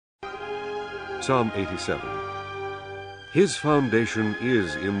Psalm 87. His foundation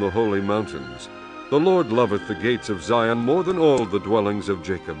is in the holy mountains. The Lord loveth the gates of Zion more than all the dwellings of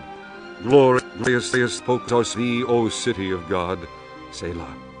Jacob. Glorious spoke us thee, O city of God.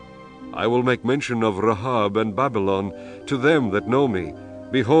 Selah. I will make mention of Rahab and Babylon to them that know me.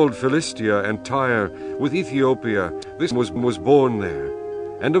 Behold, Philistia and Tyre, with Ethiopia, this was born there.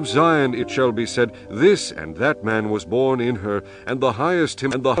 And of Zion it shall be said, This and that man was born in her, and the highest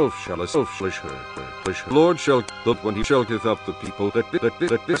him, and the half shall establish her. The Lord shall, when he shelteth up the people,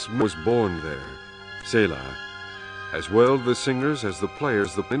 that this was born there. Selah. As well the singers as the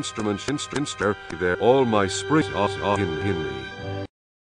players, the instruments, there, all my springs are in thee.